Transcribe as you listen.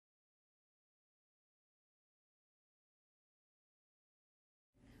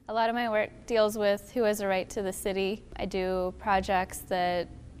A lot of my work deals with who has a right to the city. I do projects that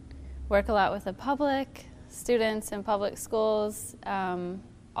work a lot with the public, students in public schools,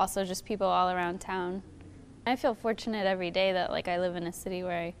 also just people all around town. I feel fortunate every day that I live in a city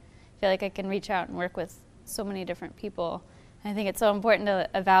where I feel like I can reach out and work with so many different people. I think it's so important to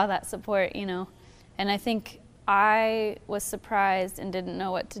avow that support, and I think I was surprised and didn't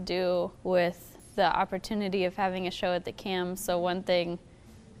know what to do with the opportunity of having a show at the CAM, so one thing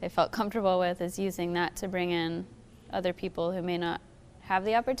I felt comfortable with is using that to bring in other people who may not have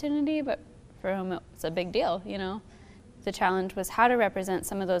the opportunity, but for whom it's a big deal, The challenge was how to represent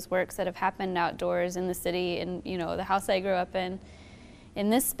some of those works that have happened outdoors in the city and, the house I grew up in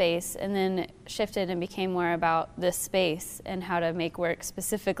this space, and then shifted and became more about this space and how to make work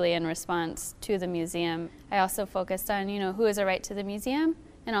specifically in response to the museum. I also focused on, who has a right to the museum,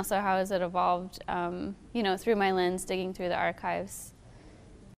 and also how has it evolved, through my lens, digging through the archives.